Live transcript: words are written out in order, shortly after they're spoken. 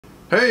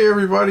Hey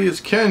everybody, it's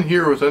Ken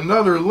here with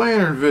another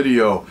lantern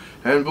video,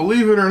 and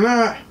believe it or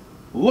not,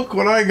 look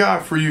what I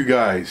got for you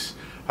guys.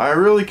 I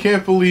really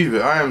can't believe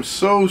it. I am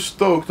so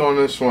stoked on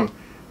this one.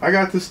 I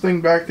got this thing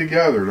back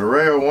together, the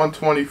Rayo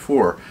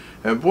 124,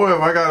 and boy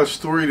have I got a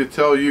story to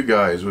tell you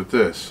guys with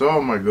this.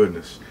 Oh my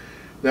goodness.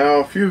 Now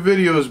a few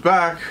videos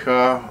back,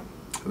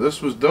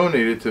 this was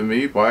donated to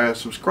me by a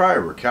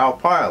subscriber, Cal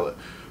Pilot,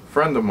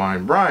 friend of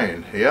mine,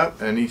 Brian.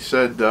 Yep, and he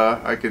said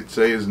I could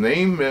say his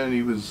name, and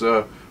he was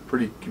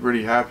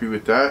pretty happy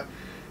with that.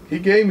 He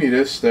gave me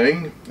this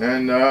thing,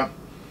 and I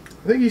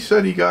think he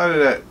said he got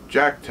it at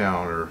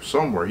Jacktown or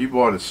somewhere. He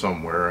bought it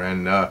somewhere,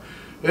 and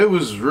it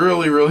was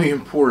really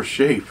in poor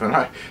shape, and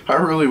I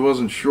really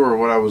wasn't sure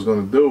what I was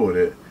going to do with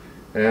it.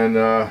 And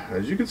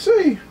as you can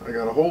see, I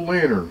got a whole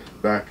lantern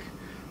back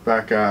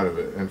out of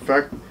it. In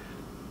fact,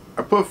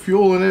 I put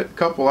fuel in it a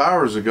couple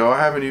hours ago. I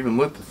haven't even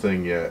lit the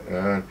thing yet.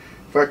 In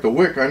fact, the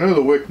wick, I know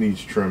the wick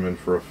needs trimming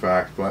for a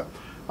fact, but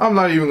I'm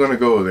not even going to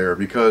go there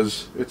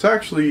because it's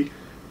actually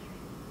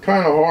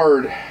kind of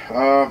hard.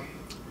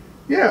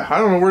 Yeah, I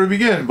don't know where to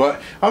begin,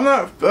 but I'm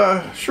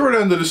not, short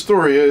end of the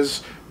story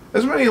is,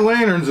 as many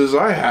lanterns as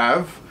I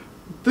have,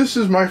 this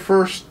is my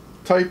first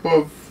type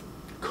of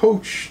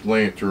coach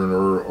lantern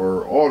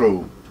or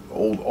old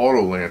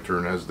auto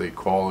lantern as they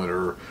call it,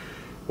 or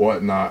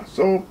whatnot.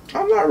 So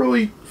I'm not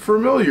really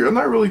familiar. I'm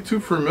not really too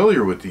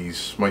familiar with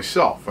these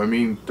myself. I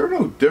mean, they're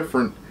no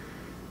different,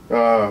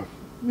 you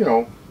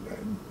know,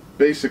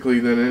 basically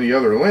than any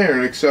other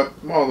lantern,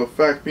 except, well, the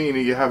fact being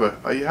that you have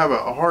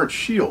a hard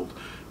shield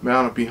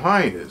mounted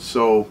behind it.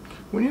 So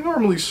when you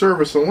normally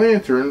service a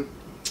lantern,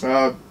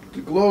 the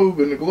globe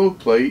and the globe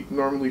plate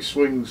normally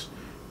swings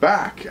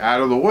back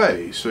out of the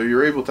way, so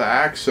you're able to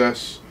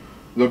access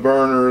the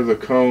burner, the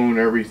cone,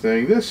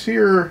 everything. This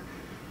here,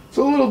 it's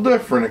a little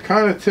different. It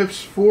kind of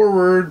tips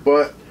forward,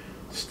 but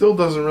still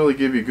doesn't really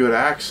give you good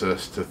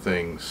access to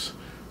things.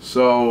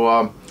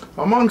 So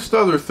amongst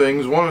other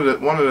things, one of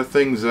the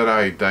things that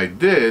I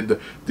did,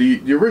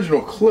 the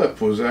original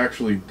clip was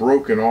actually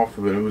broken off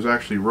of it. It was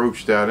actually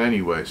roached out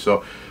anyway.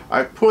 So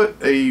I put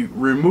a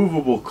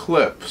removable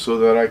clip so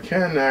that I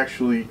can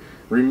actually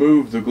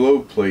remove the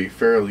globe plate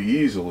fairly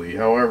easily.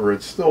 However,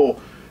 it's still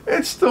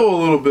a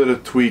little bit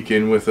of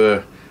tweaking with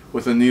a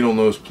needle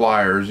nose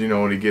pliers, you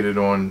know, to get it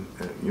on,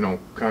 you know,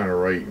 kind of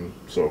right and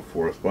so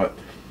forth. But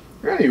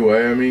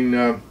anyway, I mean,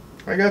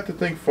 I got the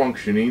thing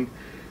functioning.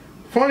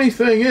 Funny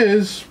thing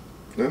is,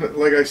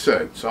 like I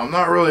said, so I'm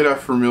not really that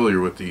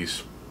familiar with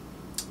these.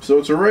 So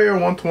it's a Rayo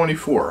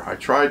 124.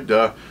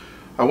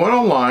 I went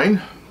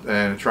online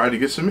and tried to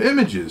get some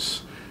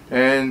images,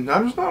 and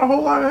there's not a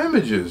whole lot of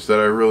images that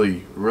I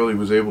really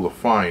was able to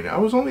find. I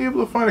was only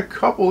able to find a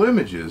couple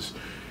images,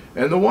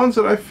 and the ones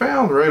that I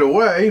found right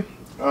away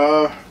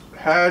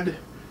had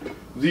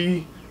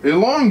the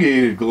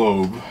elongated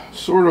globe,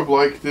 sort of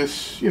like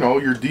this, you know,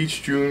 your Dietz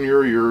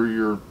Jr.,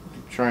 your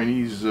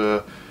Chinese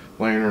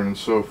lantern and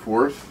so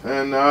forth.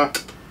 And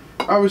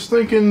I was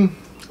thinking,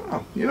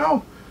 oh, you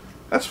know,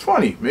 that's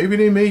funny. Maybe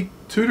they made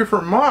two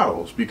different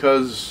models,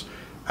 because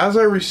as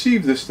I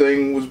received this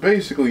thing was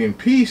basically in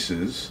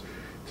pieces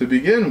to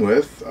begin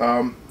with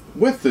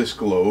this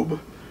globe.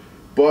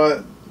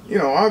 But, you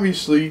know,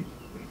 obviously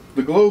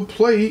the globe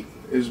plate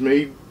is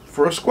made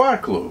for a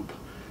squat globe.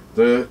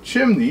 The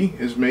chimney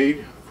is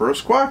made for a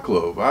squat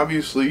globe.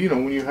 Obviously, you know,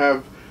 when you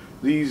have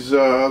these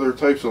other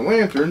types of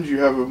lanterns, you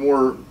have a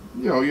more,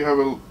 you know, you have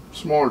a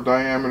smaller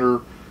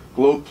diameter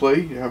globe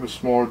plate, you have a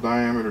smaller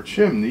diameter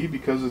chimney,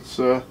 because it's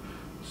a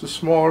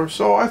smaller.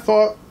 So I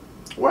thought,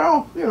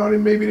 well, you know,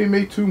 maybe they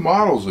made two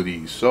models of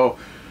these. So,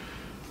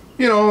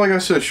 you know, like I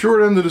said,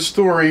 short end of the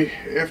story,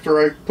 after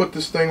I put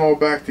this thing all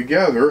back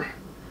together,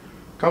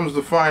 comes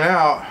to find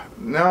out,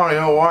 now I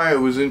know why it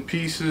was in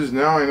pieces.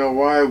 Now I know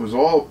why it was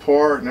all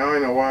apart. Now I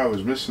know why I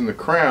was missing the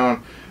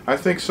crown. I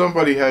think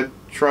somebody had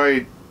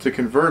tried to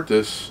convert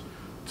this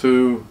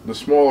to the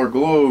smaller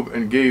globe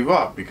and gave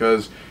up,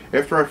 because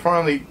after I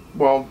finally,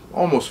 well,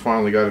 almost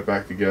finally got it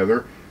back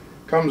together,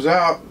 turns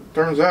out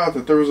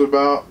that there was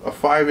about a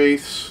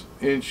 5/8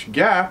 inch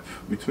gap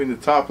between the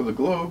top of the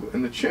globe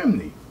and the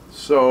chimney.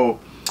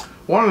 So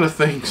one of the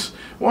things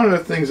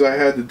I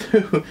had to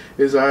do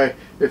is,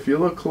 if you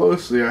look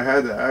closely, I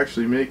had to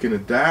actually make an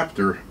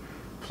adapter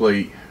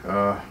plate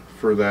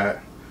for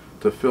that,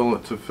 to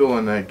fill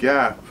in that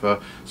gap.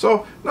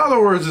 So in other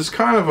words, it's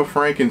kind of a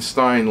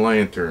Frankenstein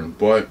lantern,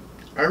 but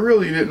I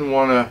really didn't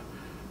want to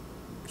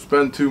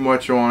spend too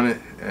much on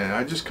it, and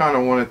I just kind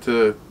of wanted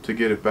to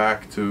get it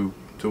back to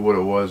what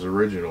it was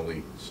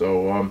originally.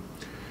 So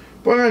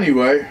but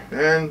anyway,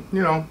 and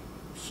you know,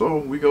 so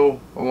we go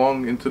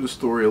along into the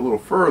story a little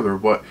further.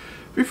 But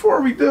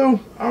before we do,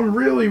 I'm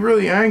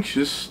really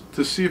anxious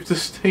to see if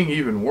this thing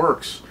even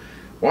works.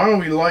 Why don't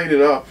we light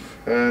it up,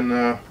 and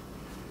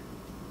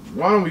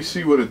why don't we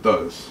see what it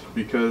does?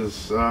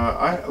 Because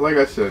like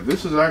I said,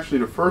 this is actually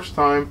the first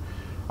time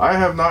I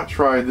have not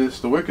tried this.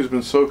 The wick has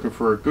been soaking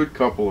for a good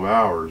couple of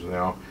hours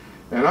now,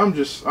 and I'm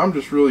just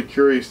really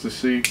curious to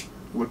see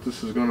what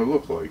this is going to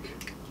look like.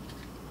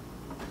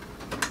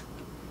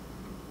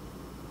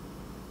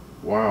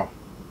 Wow.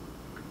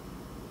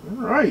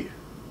 Alright.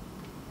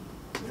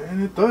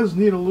 And it does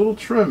need a little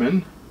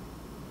trimming,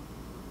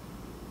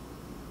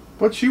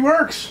 but she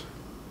works.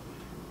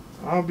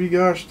 I'll be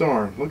gosh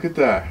darn. Look at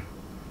that.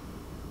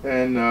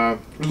 And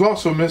it was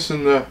also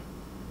missing the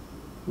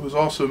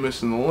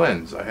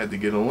lens. I had to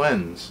get a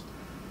lens.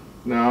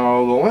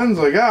 Now the lens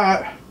I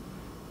got,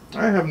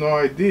 I have no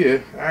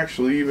idea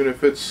actually, even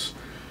if it's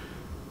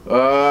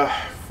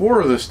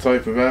for this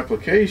type of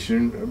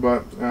application,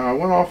 but I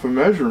went off a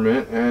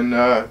measurement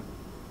and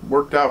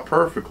worked out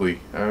perfectly.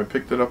 I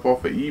picked it up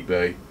off of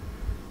eBay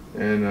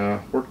and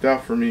worked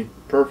out for me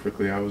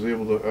perfectly. I was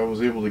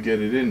able to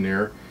get it in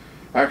there.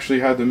 I actually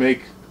had to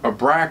make a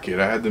bracket.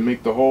 I had to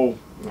make the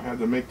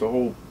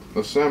whole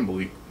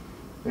assembly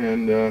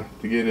and to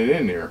get it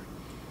in there.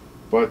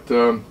 But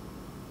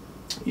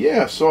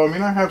yeah, so I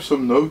mean, I have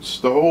some notes.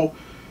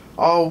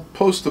 I'll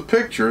post the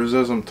pictures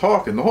as I'm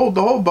talking. The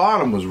whole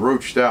bottom was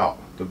roached out.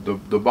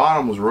 The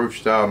bottom was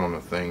roached out on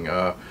the thing.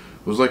 It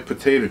was like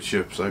potato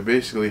chips. I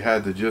basically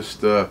had to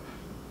just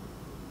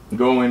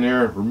go in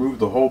there, remove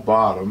the whole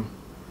bottom,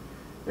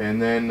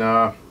 and then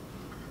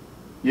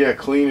yeah,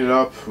 clean it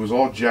up. It was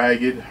all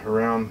jagged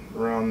around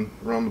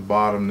the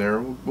bottom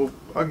there.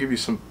 I'll give you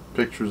some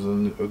pictures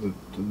of the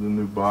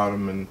new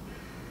bottom, and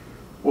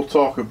we'll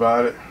talk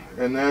about it.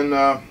 And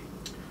then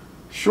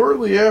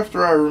shortly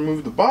after I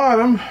removed the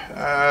bottom,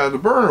 the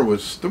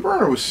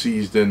burner was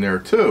seized in there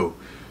too.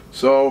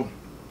 So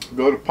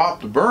go to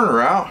pop the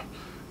burner out,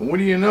 and what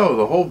do you know?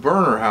 The whole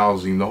burner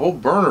housing, the whole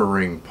burner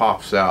ring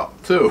pops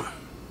out too.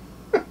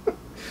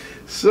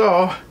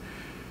 So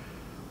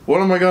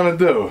what am I gonna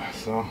do?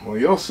 So, well,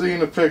 you'll see in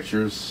the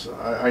pictures.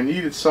 I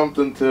needed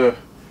something to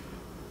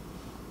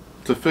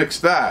fix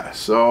that.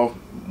 So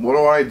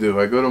what do?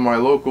 I go to my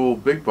local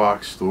big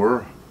box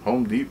store,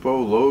 Home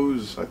Depot,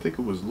 Lowe's. I think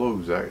it was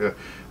Lowe's. I've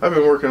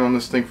been working on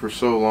this thing for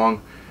so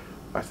long.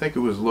 I think it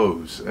was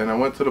Lowe's. And I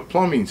went to the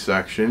plumbing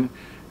section,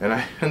 and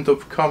I ended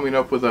up coming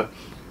up with to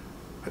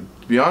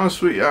be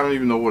honest with you, I don't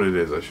even know what it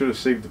is. I should have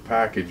saved the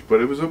package, but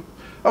it was a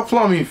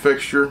plumbing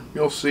fixture.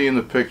 You'll see in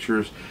the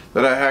pictures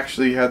that I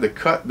actually had to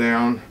cut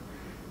down,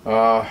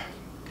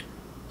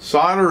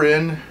 solder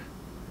in,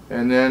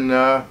 and then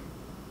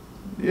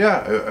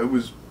yeah, it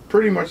was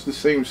pretty much the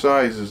same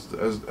size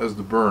as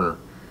the burner.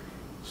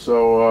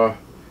 So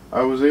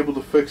I was able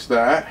to fix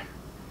that,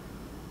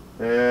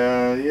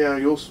 and yeah,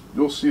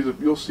 you'll see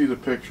the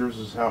pictures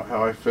as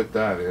how I fit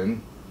that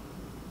in.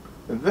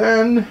 And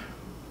then,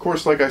 of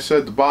course, like I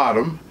said, the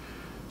bottom.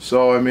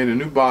 So I made a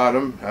new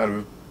bottom out of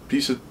a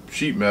piece of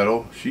sheet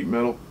metal.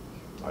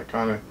 I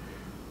kind of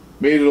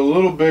made it a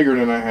little bigger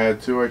than I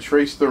had to. I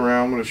traced it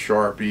around with a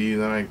Sharpie,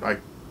 then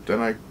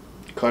I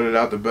cut it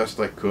out the best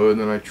I could,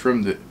 and then I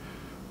trimmed it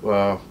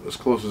as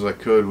close as I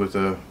could with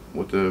the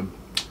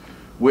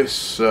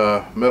Wiss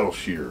metal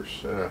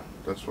shears.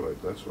 That's what I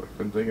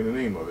couldn't think of the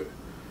name of it.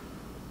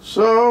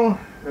 So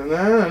and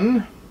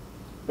then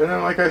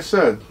like I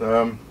said,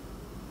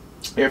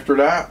 after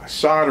that I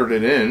soldered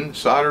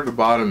the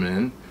bottom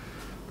in,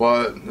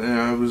 but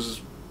there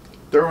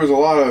was a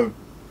lot of,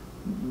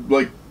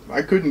 like,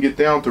 I couldn't get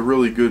down to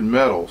really good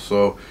metal,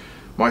 so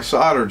my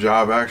solder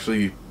job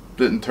actually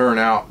didn't turn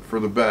out for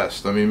the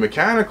best. I mean,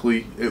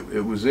 mechanically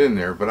it was in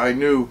there, but I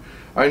knew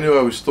I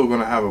was still going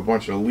to have a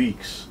bunch of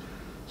leaks.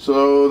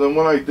 So then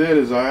what I did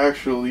is I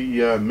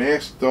actually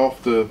masked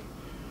off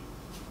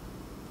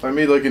I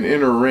made like an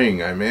inner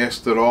ring. I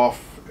masked it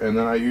off, and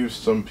then I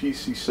used some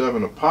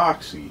PC7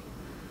 epoxy,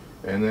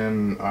 and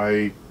then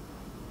I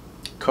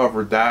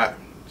covered that,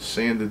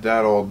 sanded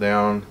that all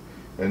down,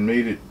 and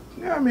made it,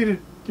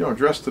 you know,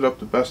 dressed it up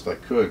the best I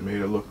could, made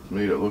it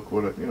look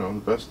what it, you know, the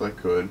best I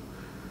could.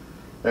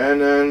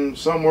 And then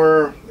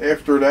somewhere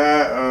after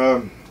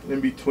that, in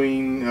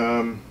between,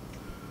 I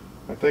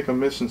think I'm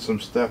missing some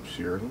steps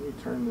here. Let me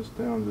turn this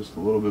down just a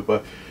little bit,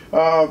 but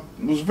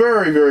it was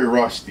very, very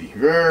rusty,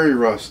 very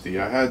rusty.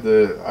 I had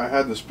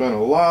to spend a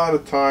lot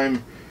of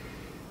time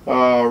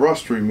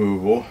rust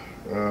removal,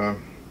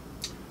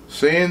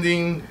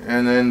 sanding,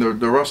 and then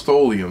the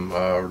Rust-Oleum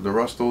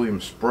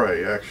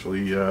spray.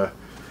 Actually, yeah,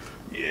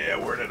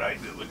 where did I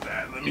do with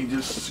that? Let me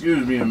just,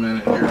 excuse me a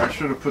minute here. I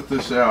should have put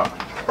this out.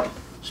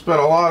 Spent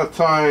a lot of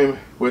time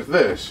with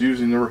this,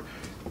 using the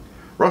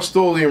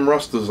Rust-Oleum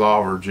Rust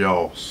Dissolver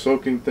gel,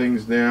 soaking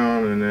things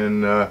down, and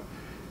then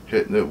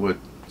hitting it with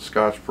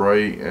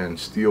Scotch-Brite and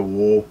steel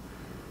wool.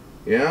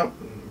 Yeah,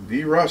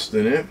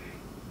 de-rusting it.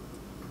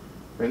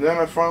 And then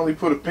I finally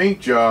put a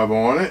paint job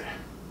on it.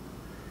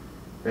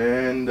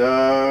 And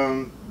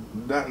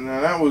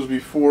that was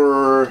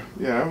before,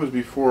 yeah, that was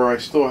before I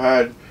still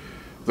had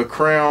the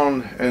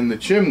crown and the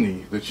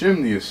chimney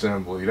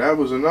assembly. That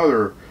was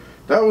another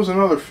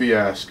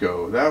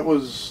fiasco. That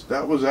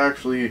was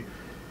actually,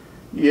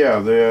 yeah,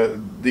 the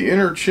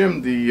inner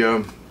chimney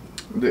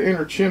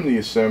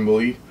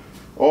assembly,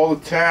 all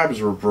the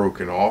tabs were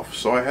broken off,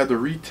 so I had to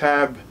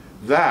retab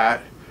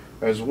that,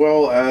 as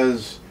well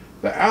as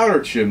the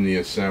outer chimney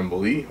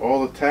assembly.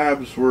 All the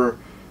tabs were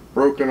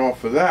broken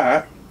off of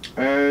that,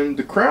 and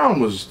the crown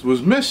was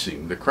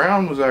missing. The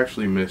crown was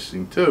actually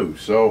missing too.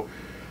 So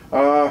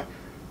I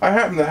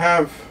happen to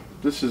have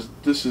this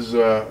is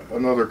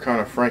another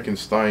kind of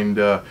Frankenstein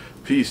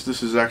piece.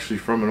 This is actually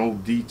from an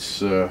old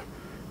Dietz.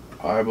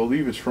 I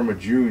believe it's from a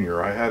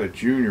Junior. I had a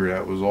Junior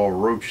that was all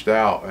roached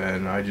out,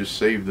 and I just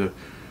saved a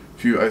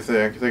few. I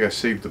think I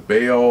saved the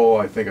bail.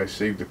 I think I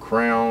saved the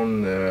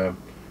crown,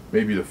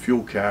 maybe the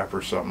fuel cap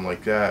or something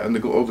like that, and the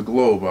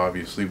globe,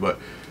 obviously. But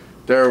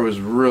there was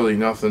really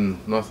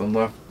nothing left of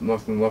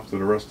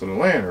the rest of the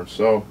lantern.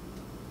 So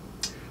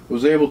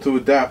was able to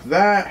adapt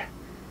that.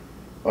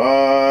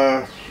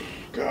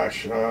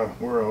 Gosh,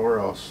 where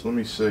else? Let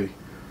me see.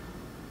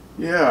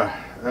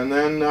 Yeah, and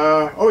then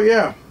oh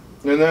yeah,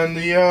 and then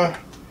the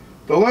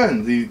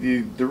lens,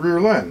 the rear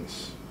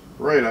lens.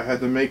 Right, I had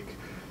to make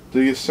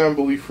the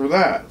assembly for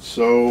that.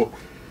 So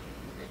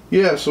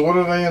yeah, so what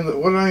I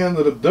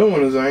ended up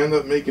doing is I ended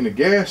up making a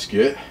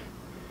gasket,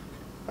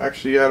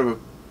 actually out of a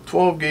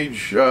 12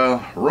 gauge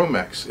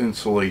Romex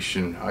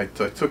insulation. I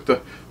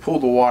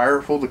pulled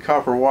the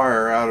copper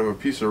wire out of a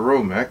piece of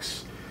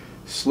Romex,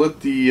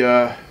 slit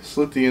the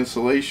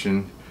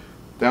insulation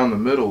down the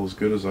middle as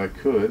good as I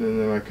could, and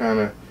then I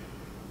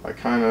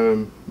kind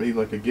of made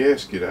like a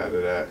gasket out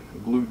of that,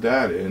 glued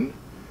that in,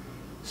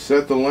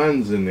 set the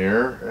lens in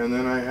there, and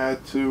then I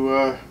had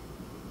to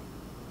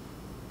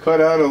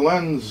cut out a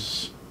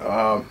lens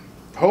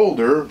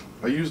holder.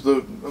 I used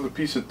another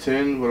piece of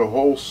tin with a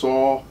hole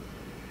saw,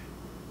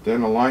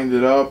 then I lined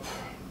it up,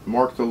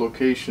 marked the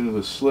location of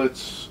the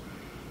slits,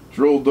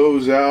 drilled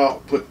those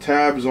out, put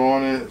tabs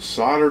on it,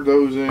 soldered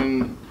those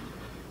in.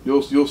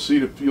 You'll see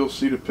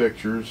the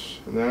pictures,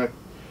 and then I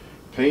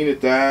painted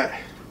that,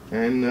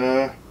 and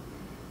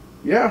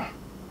yeah,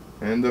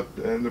 end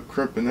up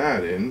crimping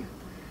that in.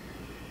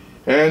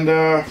 And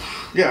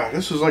yeah,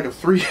 this is like a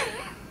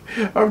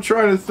I'm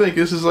trying to think.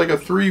 This is like a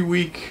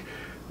 3-week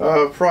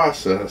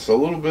process. A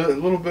little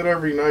bit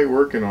every night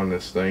working on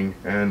this thing,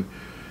 and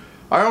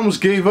I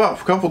almost gave up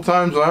a couple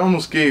times. I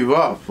almost gave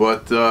up,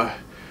 but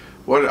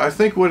what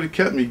had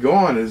kept me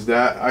going is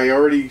that I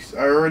already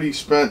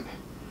spent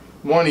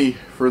money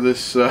for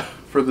this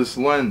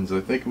lens. I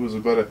think it was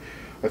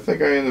I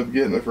think I ended up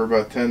getting it for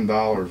about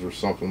 $10 or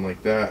something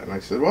like that. And I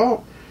said,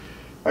 well,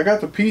 I got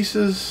the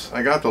pieces,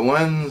 I got the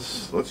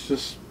lens. Let's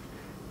just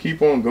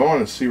keep on going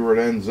and see where it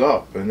ends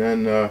up. And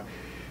then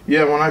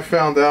yeah, when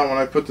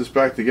I put this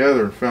back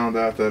together and found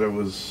out that it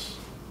was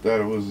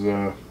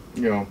you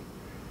know,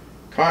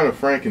 kind of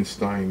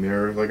Frankenstein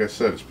there. Like I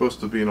said, it's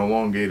supposed to be an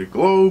elongated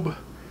globe,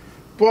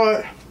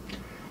 but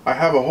I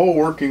have a whole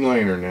working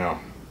lantern now,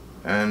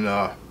 and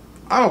I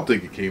don't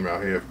think it came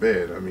out half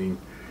bad. I mean,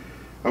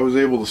 I was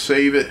able to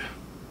save it,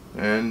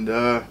 and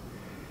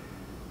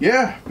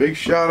yeah, big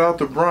shout out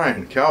to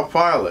Brian, Cal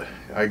Pilot.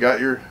 I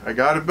got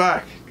it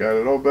back, got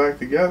it all back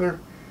together,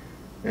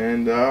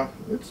 and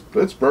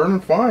it's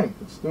burning fine.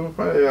 It's doing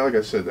fine. Yeah, like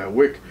I said, that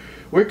wick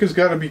has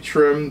got to be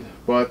trimmed,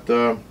 but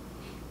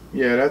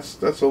yeah,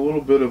 that's a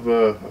little bit of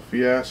a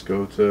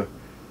fiasco to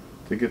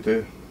get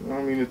the. I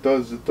mean, it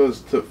does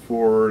tip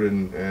forward,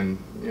 and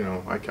you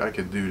know, I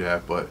could do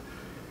that, but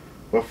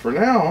for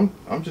now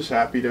I'm just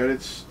happy that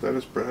it's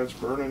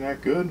burning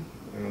that good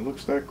and it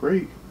looks that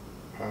great.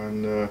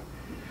 And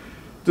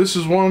this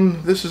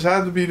has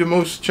had to be the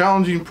most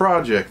challenging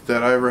project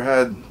that I ever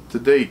had to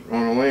date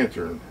on a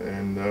lantern,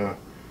 and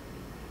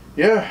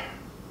yeah,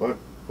 but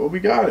we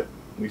got it.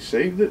 We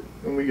saved it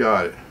and we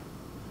got it.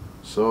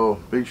 So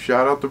big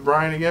shout out to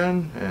Brian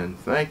again, and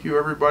thank you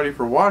everybody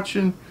for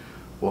watching.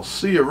 We'll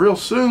see you real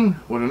soon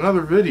with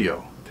another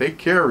video. Take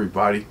care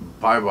everybody.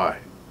 Bye bye.